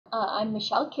I'm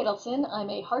Michelle Kittleson. I'm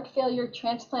a heart failure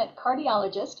transplant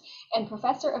cardiologist and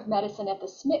professor of medicine at the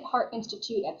Smith Heart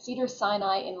Institute at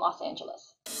Cedars-Sinai in Los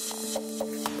Angeles.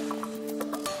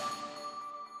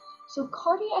 So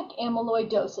cardiac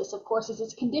amyloidosis, of course, is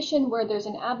this condition where there's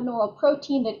an abnormal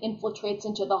protein that infiltrates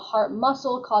into the heart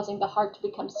muscle, causing the heart to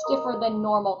become stiffer than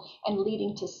normal and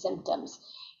leading to symptoms.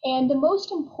 And the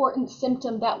most important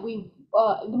symptom that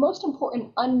the most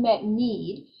important unmet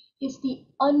need is the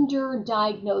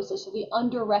underdiagnosis or the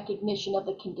under-recognition of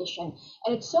the condition.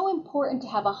 And it's so important to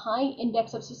have a high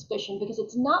index of suspicion because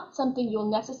it's not something you'll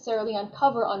necessarily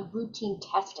uncover on routine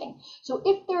testing. So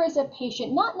if there is a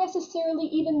patient, not necessarily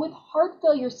even with heart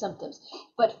failure symptoms,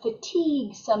 but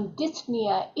fatigue, some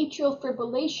dyspnea, atrial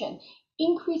fibrillation,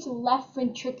 increased left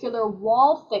ventricular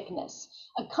wall thickness,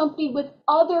 accompanied with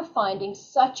other findings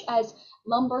such as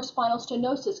lumbar spinal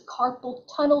stenosis, carpal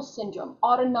tunnel syndrome,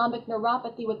 autonomic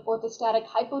neuropathy with orthostatic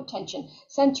hypotension,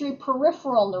 sensory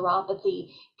peripheral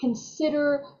neuropathy,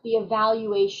 consider the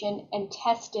evaluation and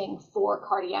testing for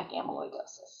cardiac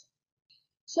amyloidosis.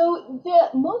 So the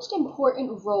most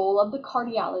important role of the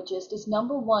cardiologist is,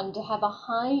 number one, to have a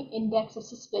high index of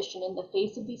suspicion in the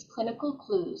face of these clinical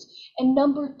clues, and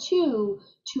number two,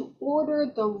 to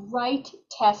order the right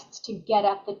tests to get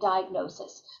at the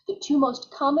diagnosis. The two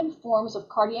most common forms of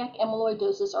cardiac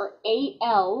amyloidosis are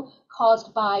AL,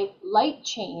 caused by light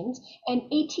chains, and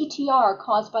ATTR,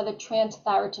 caused by the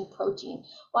transthyretin protein.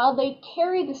 While they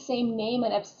carry the same name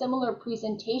and have similar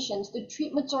presentations, the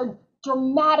treatments are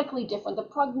dramatically different. The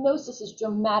prognosis is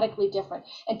dramatically different,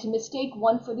 and to mistake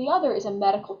one for the other is a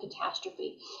medical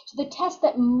catastrophe. So the test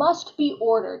that must be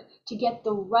ordered to get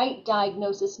the right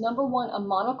diagnosis, number one, a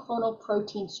monoclonal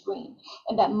protein screen.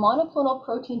 And that monoclonal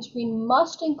protein screen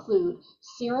must include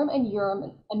serum and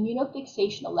urine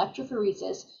immunofixation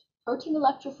electrophoresis. Protein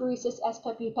electrophoresis,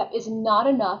 SPEP is not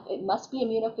enough. It must be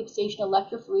immunofixation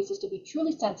electrophoresis to be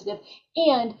truly sensitive,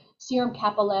 and serum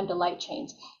kappa lambda light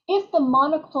chains. If the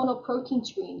monoclonal protein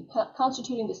screen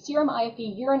constituting the serum IFE,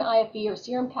 urine IFE, or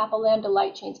serum kappa lambda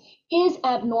light chains is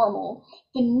abnormal,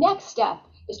 the next step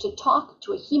is to talk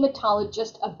to a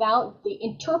hematologist about the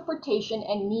interpretation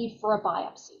and need for a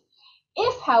biopsy.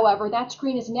 If, however, that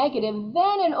screen is negative,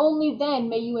 then and only then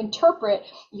may you interpret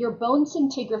your bone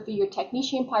scintigraphy, your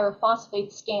technetium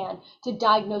pyrophosphate scan, to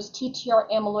diagnose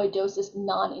TTR amyloidosis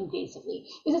non-invasively.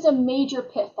 This is a major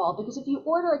pitfall because if you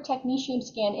order a technetium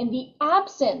scan in the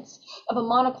absence of a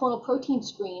monoclonal protein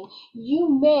screen,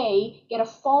 you may get a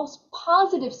false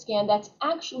positive scan that's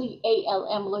actually AL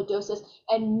amyloidosis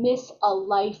and miss a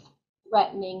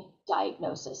life-threatening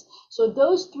diagnosis. So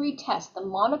those three tests, the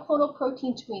monoclonal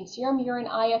protein screen, serum urine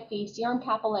IFE, serum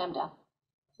kappa lambda,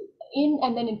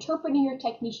 and then interpreting your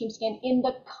technetium scan in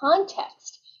the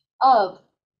context of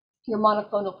your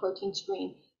monoclonal protein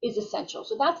screen is essential.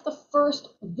 So that's the first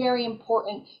very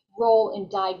important role in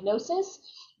diagnosis.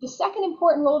 The second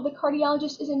important role of the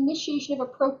cardiologist is initiation of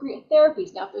appropriate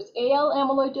therapies. Now, if there's AL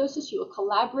amyloidosis, you will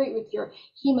collaborate with your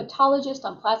hematologist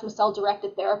on plasma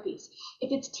cell-directed therapies.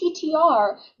 If it's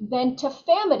TTR, then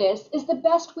tafamidis is the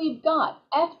best we've got,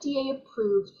 FDA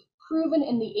approved, proven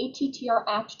in the ATTR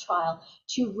ACT trial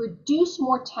to reduce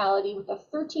mortality with a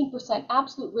 13%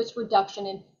 absolute risk reduction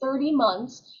in 30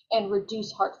 months and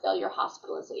reduce heart failure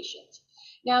hospitalizations.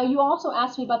 Now, you also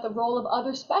asked me about the role of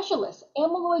other specialists.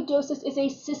 Amyloidosis is a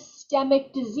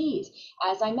systemic disease.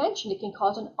 As I mentioned, it can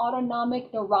cause an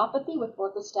autonomic neuropathy with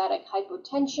orthostatic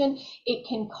hypotension. It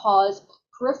can cause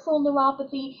peripheral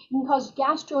neuropathy. It can cause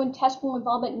gastrointestinal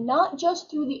involvement, not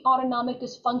just through the autonomic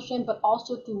dysfunction, but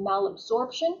also through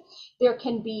malabsorption. There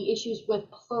can be issues with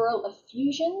pleural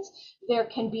effusions. There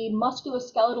can be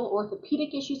musculoskeletal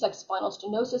orthopedic issues like spinal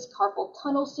stenosis, carpal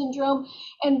tunnel syndrome,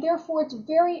 and therefore it's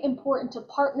very important to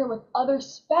partner with other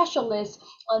specialists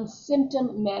on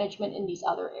symptom management in these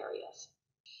other areas.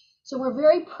 So we're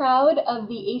very proud of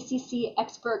the ACC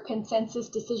Expert Consensus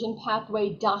Decision Pathway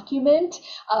document,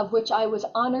 of which I was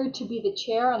honored to be the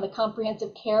chair on the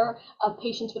comprehensive care of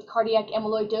patients with cardiac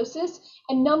amyloidosis.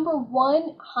 And number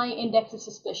one, high index of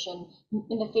suspicion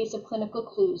in the face of clinical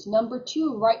clues. Number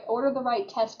two, order the right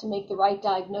test to make the right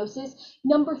diagnosis.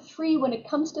 Number three, when it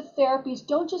comes to therapies,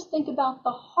 don't just think about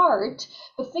the heart,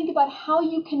 but think about how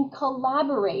you can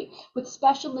collaborate with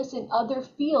specialists in other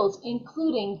fields,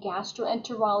 including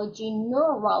gastroenterology,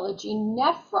 neurology,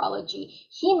 nephrology,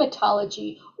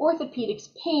 hematology, orthopedics,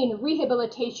 pain,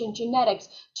 rehabilitation, genetics,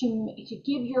 to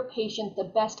give your patient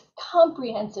the best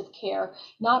comprehensive care,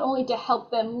 not only to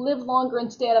help them live longer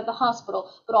and stay out of the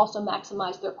hospital, but also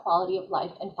maximize their quality of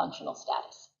life and functional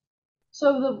status.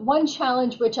 So the one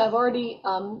challenge, which I've already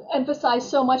emphasized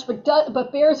so much,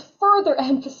 but bears further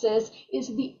emphasis, is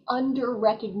the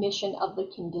under-recognition of the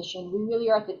condition. We really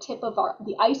are at the tip of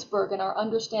the iceberg in our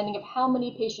understanding of how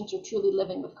many patients are truly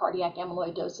living with cardiac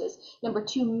amyloidosis. Number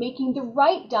two, making the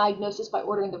right diagnosis by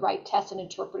ordering the right tests and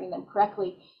interpreting them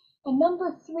correctly. And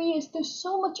number three is there's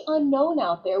so much unknown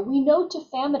out there. We know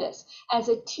tafamidis as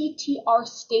a TTR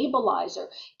stabilizer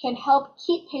can help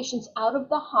keep patients out of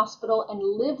the hospital and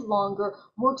live longer,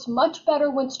 works much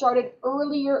better when started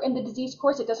earlier in the disease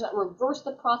course. It does not reverse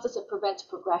the process, it prevents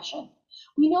progression.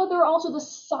 We know there are also the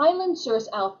silencers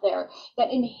out there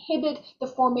that inhibit the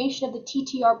formation of the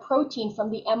TTR protein from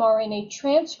the mRNA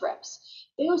transcripts.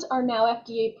 Those are now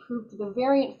FDA approved for the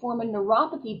variant form of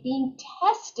neuropathy being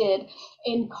tested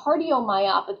in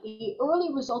cardiomyopathy.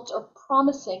 Early results are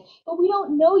promising, but we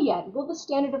don't know yet. Will the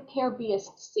standard of care be a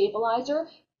stabilizer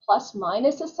plus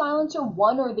minus a silencer,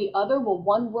 one or the other? Will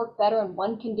one work better in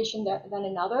one condition than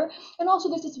another? And also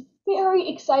there's this very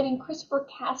exciting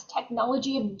CRISPR-Cas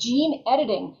technology of gene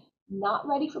editing. Not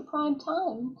ready for prime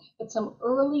time, but some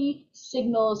early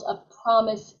signals of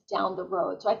promise down the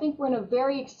road. So I think we're in a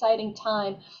very exciting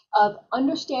time of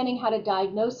understanding how to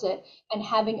diagnose it and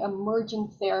having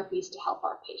emerging therapies to help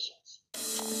our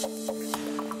patients.